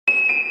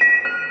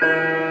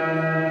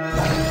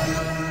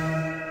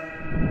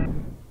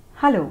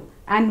Hello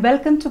and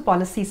welcome to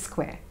Policy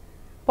Square.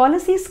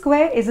 Policy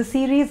Square is a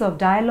series of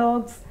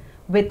dialogues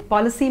with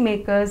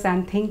policymakers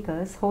and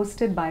thinkers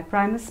hosted by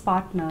Primus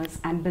Partners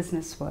and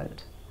Business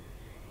World.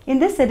 In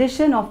this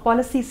edition of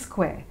Policy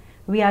Square,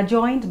 we are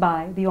joined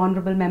by the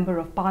Honourable Member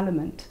of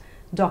Parliament,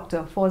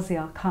 Dr.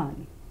 Fauzia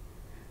Khan.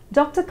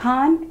 Dr.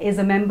 Khan is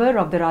a member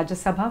of the Rajya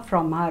Sabha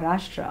from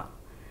Maharashtra.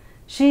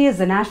 She is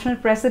the National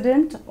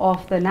President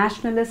of the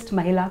Nationalist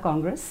Mahila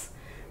Congress,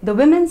 the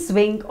women's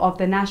wing of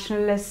the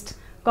Nationalist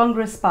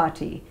Congress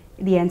Party,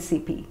 the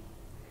NCP.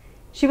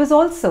 She was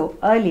also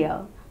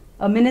earlier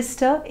a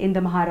minister in the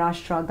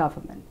Maharashtra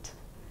government.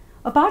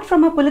 Apart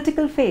from her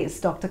political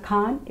face, Dr.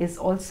 Khan is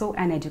also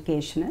an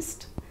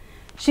educationist.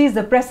 She is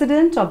the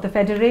president of the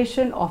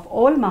Federation of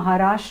All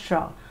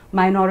Maharashtra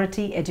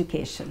Minority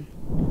Education.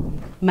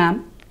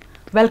 Ma'am,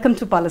 welcome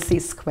to Policy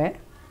Square.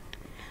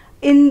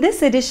 In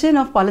this edition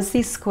of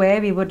Policy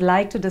Square, we would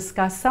like to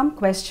discuss some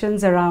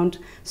questions around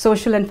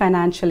social and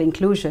financial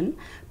inclusion,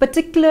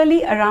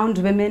 particularly around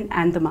women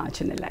and the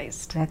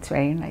marginalized. That's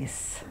very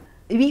nice.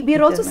 We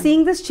are also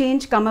seeing this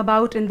change come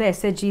about in the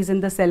SHGs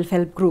and the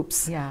self-help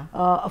groups. Yeah.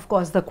 Of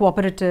course, the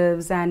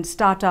cooperatives and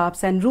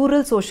startups and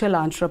rural social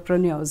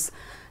entrepreneurs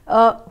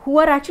who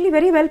are actually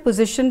very well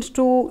positioned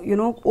to,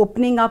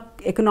 opening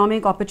up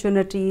economic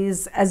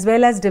opportunities as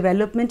well as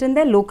development in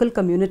their local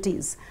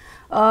communities.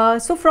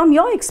 So from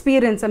your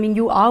experience, I mean,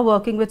 you are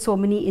working with so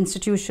many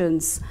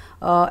institutions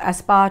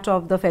as part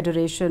of the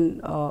federation,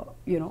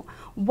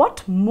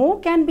 what more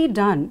can be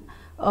done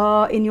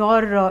in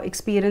your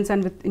experience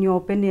and in your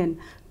opinion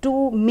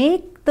to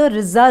make the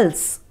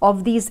results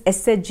of these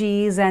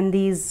SHGs and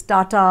these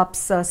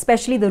startups,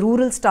 especially the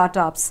rural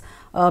startups,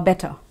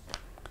 better?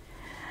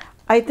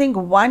 I think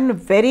one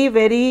very,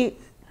 very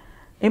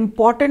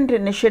important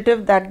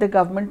initiative that the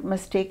government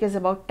must take is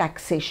about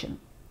taxation.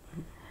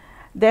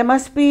 There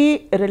must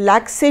be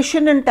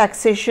relaxation in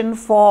taxation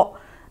for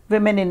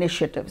women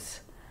initiatives,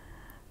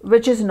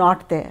 which is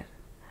not there.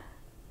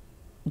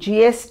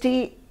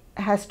 GST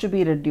has to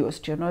be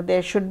reduced,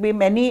 there should be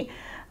many,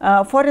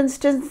 for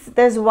instance,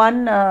 there's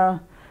one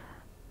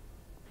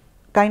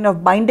kind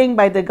of binding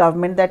by the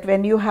government that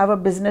when you have a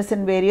business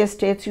in various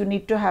states, you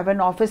need to have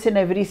an office in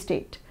every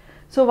state.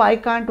 So why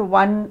can't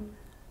one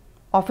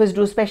office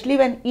do, especially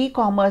when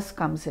e-commerce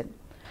comes in?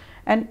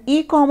 And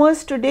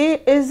e-commerce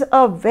today is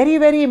a very,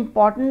 very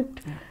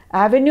important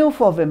avenue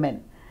for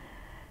women.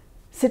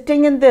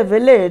 Sitting in their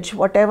village,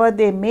 whatever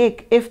they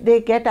make, if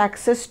they get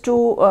access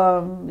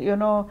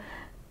to,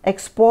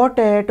 export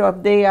it, or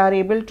they are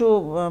able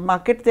to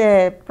market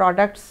their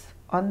products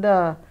on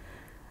the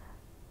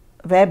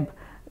web,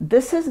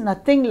 this is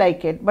nothing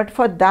like it. But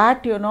for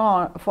that,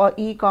 for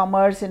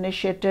e-commerce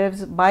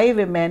initiatives by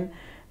women,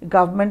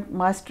 government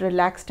must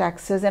relax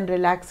taxes and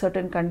relax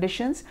certain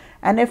conditions,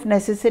 and if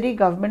necessary,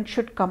 government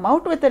should come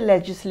out with a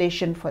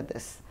legislation for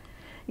this.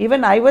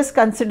 Even I was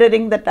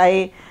considering that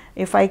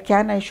if I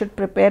can, I should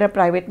prepare a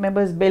private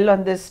member's bill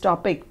on this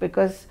topic,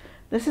 because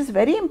this is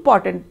very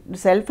important.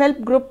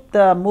 Self-help group,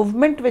 the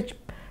movement which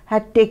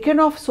had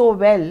taken off so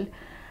well,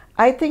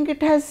 I think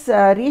it has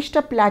reached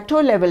a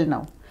plateau level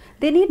now.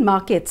 They need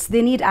markets.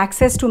 They need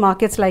access to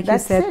markets, like you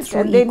said,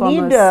 through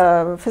e-commerce.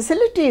 They need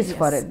facilities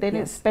for it. They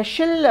need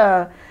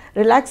special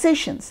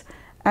relaxations.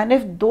 And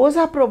if those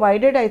are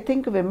provided, I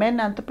think women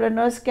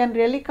entrepreneurs can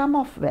really come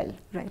off well.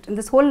 Right. And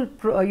this whole,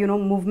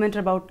 movement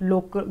about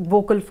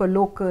vocal for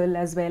local,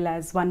 as well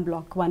as one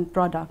block, one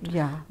product.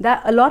 Yeah.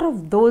 A lot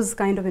of those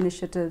kind of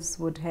initiatives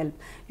would help.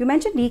 You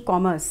mentioned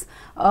e-commerce.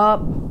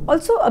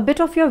 Also, a bit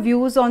of your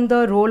views on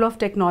the role of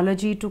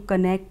technology to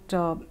connect,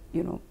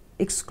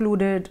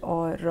 excluded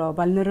or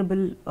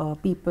vulnerable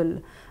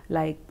people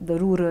like the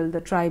rural, the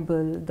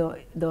tribal,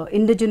 the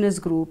indigenous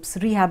groups,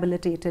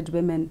 rehabilitated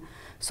women,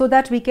 so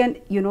that we can,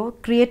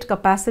 create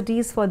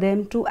capacities for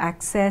them to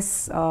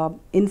access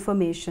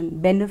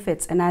information,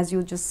 benefits, and as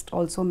you just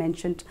also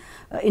mentioned,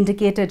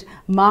 indicated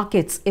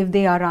markets if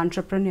they are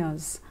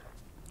entrepreneurs.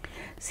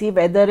 See,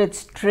 whether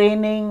it's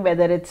training,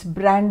 whether it's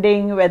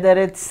branding, whether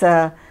it's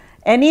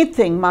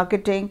anything,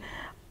 marketing,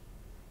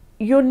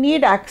 you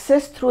need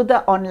access through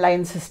the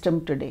online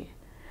system today.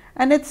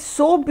 And it's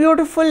so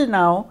beautiful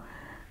now,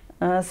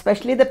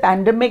 especially the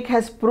pandemic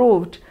has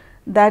proved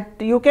that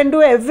you can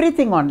do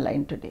everything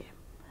online today.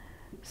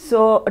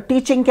 So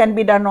teaching can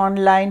be done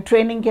online,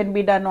 training can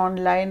be done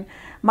online,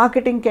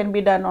 marketing can be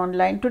done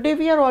online. Today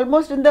we are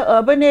almost in the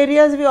urban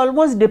areas, we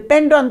almost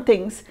depend on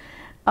things.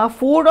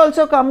 Food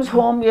also comes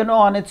home,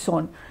 on its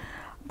own.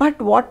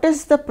 But what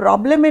is the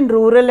problem in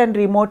rural and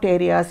remote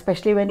areas,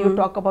 especially when you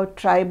talk about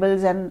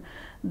tribals and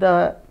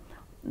the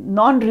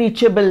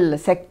non-reachable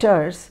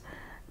sectors?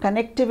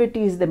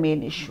 Connectivity is the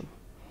main issue.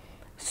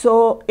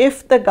 So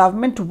if the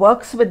government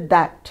works with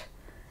that,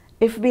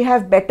 if we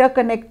have better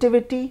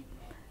connectivity,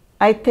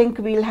 I think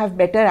we'll have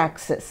better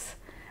access.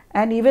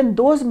 And even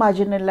those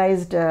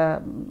marginalized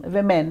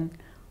women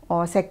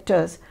or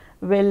sectors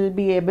will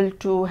be able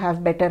to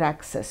have better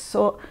access.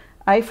 So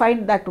I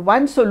find that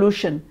one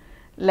solution,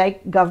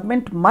 like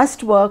government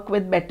must work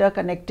with better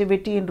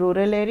connectivity in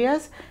rural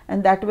areas,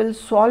 and that will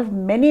solve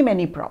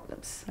many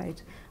problems.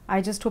 Right. I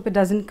just hope it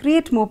doesn't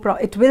create more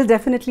it will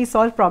definitely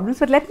solve problems,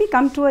 but let me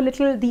come to a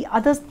little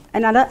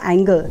another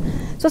angle.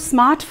 So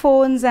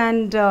smartphones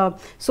and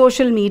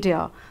social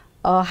media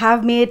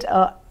have made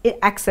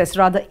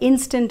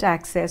instant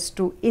access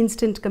to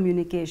instant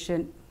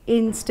communication,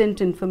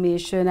 instant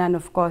information, and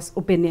of course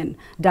opinion,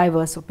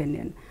 diverse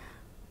opinion.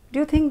 Do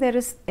you think there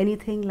is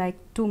anything like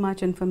too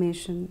much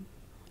information,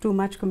 too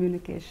much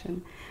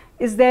communication?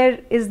 Is there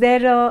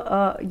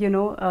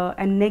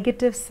a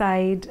negative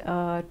side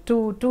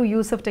to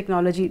use of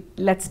technology?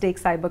 Let's take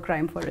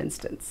cybercrime for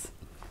instance.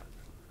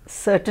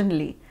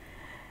 Certainly,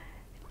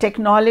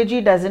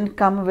 technology doesn't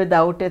come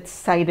without its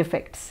side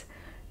effects.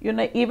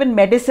 Even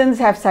medicines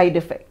have side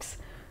effects.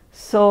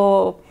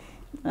 So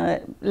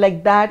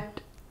like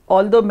that,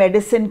 although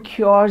medicine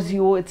cures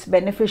you, it's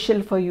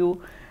beneficial for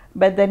you,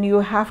 but then you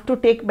have to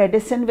take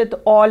medicine with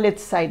all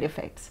its side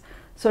effects.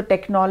 So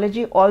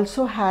technology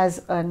also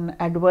has an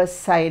adverse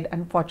side,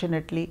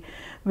 unfortunately,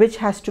 which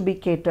has to be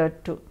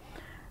catered to.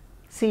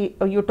 See,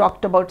 you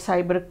talked about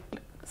cybercrime,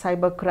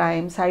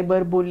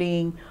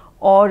 cyberbullying,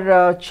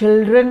 or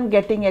children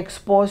getting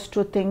exposed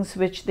to things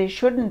which they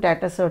shouldn't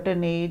at a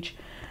certain age,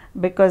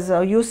 because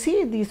you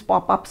see these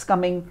pop-ups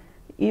coming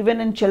even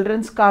in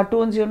children's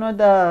cartoons.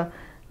 The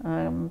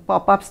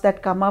pop-ups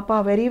that come up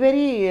are very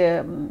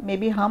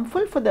maybe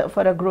harmful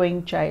for a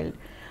growing child.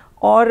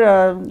 Or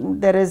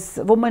there is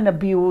woman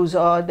abuse,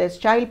 or there's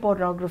child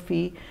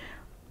pornography.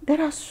 There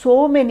are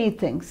so many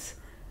things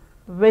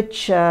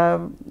which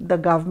the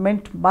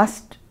government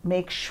must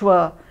make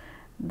sure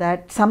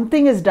that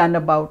something is done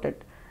about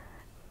it.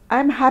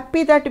 I'm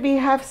happy that we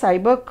have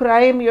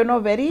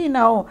cybercrime, very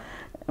now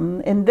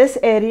in this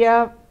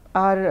area.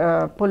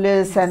 Our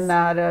police and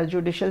our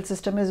judicial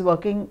system is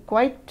working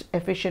quite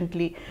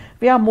efficiently.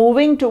 We are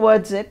moving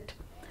towards it,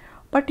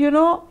 but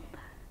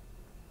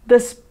the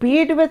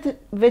speed with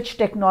which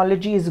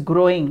technology is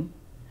growing,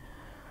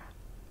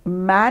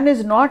 man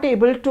is not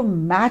able to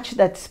match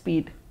that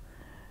speed.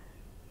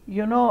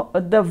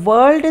 The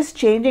world is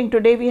changing.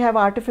 Today we have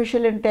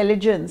artificial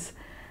intelligence,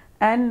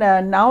 and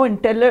now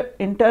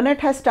internet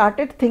has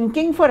started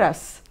thinking for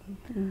us.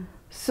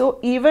 So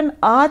even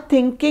our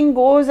thinking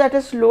goes at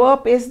a slower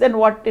pace than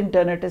what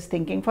internet is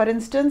thinking. For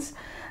instance,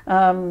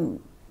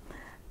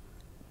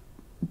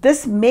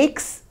 this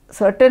makes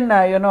certain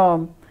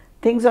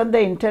things on the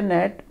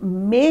internet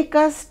make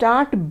us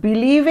start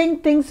believing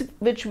things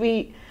which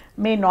we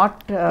may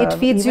not. It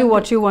feeds you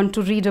what you want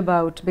to read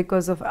about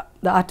because of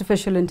the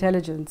artificial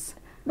intelligence.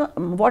 No,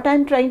 what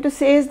I'm trying to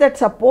say is that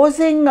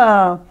supposing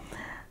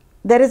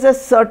there is a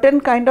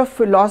certain kind of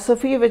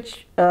philosophy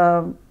which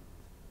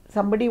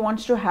somebody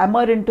wants to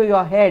hammer into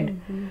your head,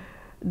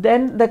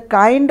 then the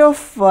kind of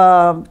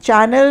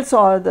channels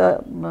or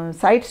the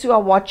sites you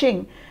are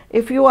watching,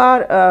 if you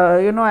are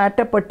at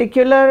a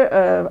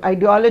particular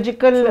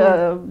ideological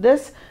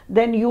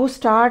then you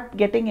start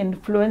getting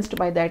influenced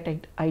by that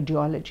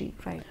ideology.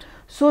 Right.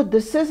 So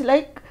this is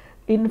like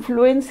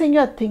influencing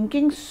your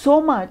thinking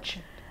so much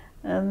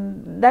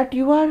that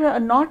you are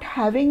not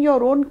having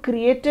your own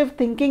creative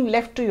thinking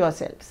left to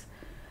yourselves.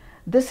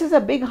 This is a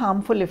big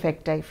harmful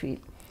effect, I feel.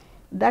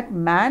 That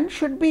man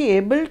should be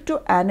able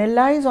to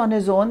analyze on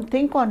his own,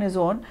 think on his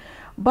own,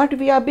 but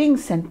we are being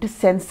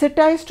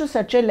sensitized to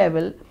such a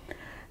level.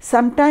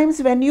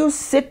 Sometimes when you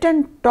sit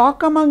and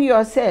talk among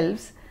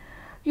yourselves,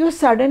 you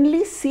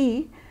suddenly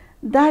see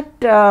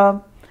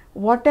that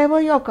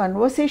whatever your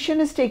conversation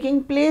is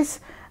taking place,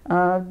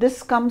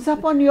 this comes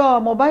up on your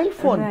mobile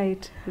phone.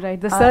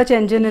 Right. The search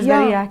engine is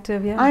very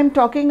active. Yeah. I'm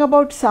talking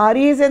about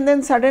saris, and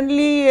then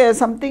suddenly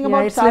something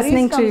about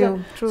saris comes up.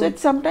 True. So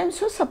it's sometimes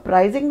so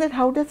surprising that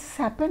how does this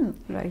happen?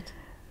 Right.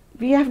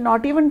 We have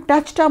not even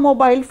touched our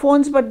mobile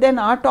phones, but then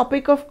our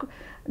topic of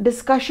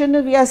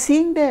discussion we are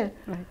seeing there.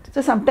 Right.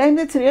 So sometimes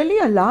it's really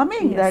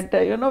alarming that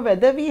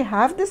whether we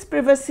have this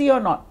privacy or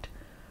not.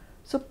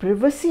 So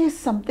privacy is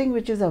something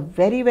which is a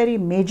very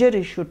major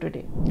issue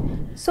today.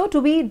 So do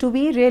we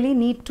really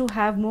need to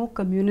have more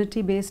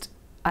community based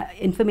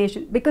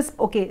information? Because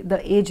okay, the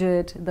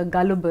aged, the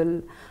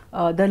gullible,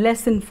 the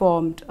less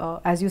informed,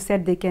 as you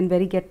said, they can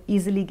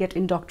easily get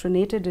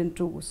indoctrinated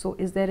into. So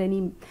is there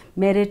any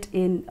merit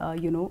in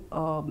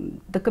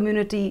the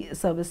community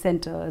service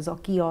centers or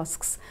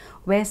kiosks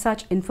where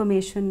such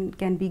information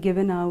can be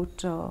given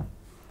out?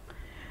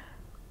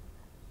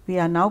 We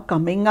are now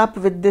coming up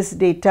with this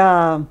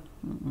data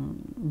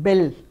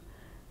bill.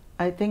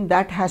 I think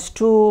that has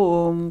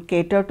to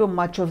cater to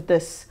much of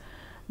this,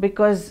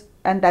 because,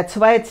 and that's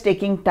why it's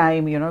taking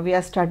time. We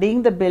are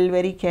studying the bill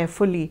very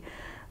carefully,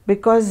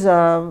 because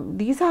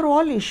these are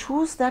all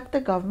issues that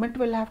the government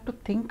will have to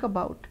think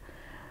about.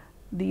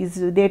 These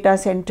data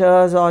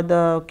centers or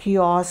the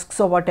kiosks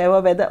or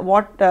whatever,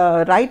 what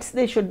rights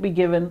they should be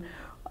given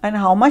and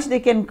how much they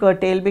can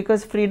curtail,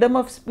 because freedom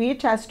of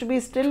speech has to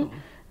be still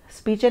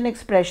speech and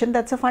expression.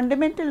 That's a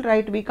fundamental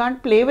right. We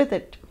can't play with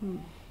it.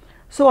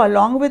 So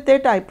along with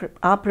it,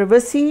 our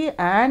privacy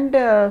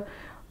and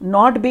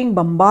not being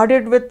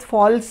bombarded with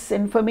false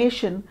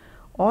information,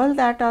 all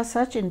that are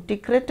such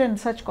intricate and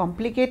such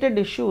complicated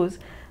issues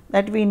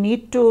that we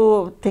need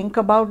to think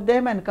about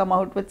them and come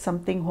out with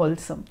something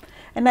wholesome.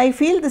 And I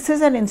feel this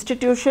is an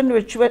institution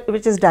which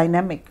is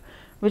dynamic,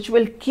 which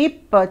will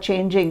keep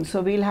changing,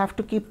 so we'll have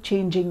to keep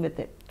changing with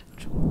it.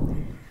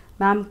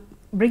 Ma'am,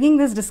 bringing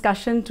this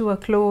discussion to a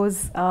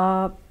close,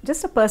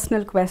 just a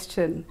personal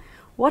question.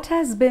 What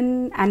has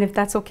been, and if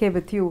that's okay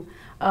with you,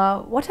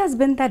 what has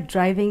been that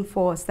driving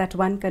force, that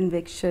one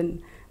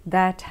conviction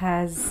that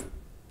has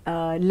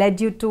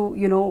led you to,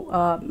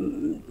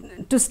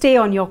 to stay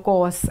on your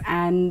course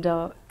and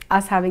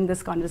us having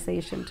this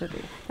conversation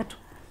today?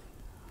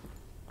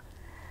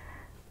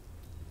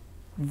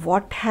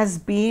 What has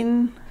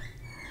been,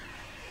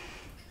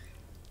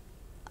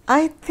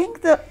 I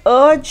think the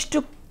urge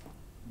to,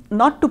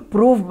 not to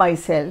prove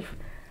myself,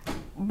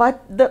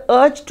 but the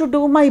urge to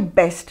do my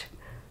best,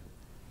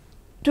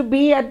 to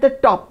be at the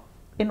top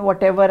in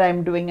whatever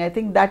I'm doing. I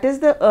think that is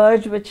the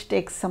urge which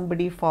takes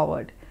somebody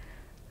forward.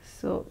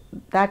 So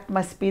that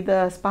must be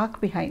the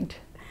spark behind.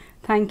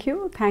 Thank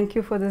you. Thank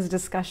you for this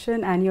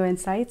discussion and your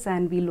insights,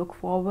 and we look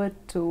forward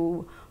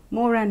to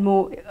more and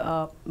more,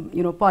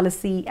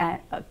 policy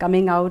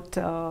coming out,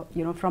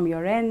 from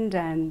your end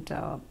and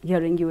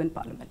hearing you in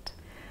Parliament.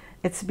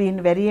 It's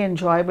been very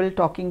enjoyable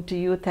talking to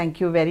you. Thank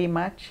you very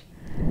much.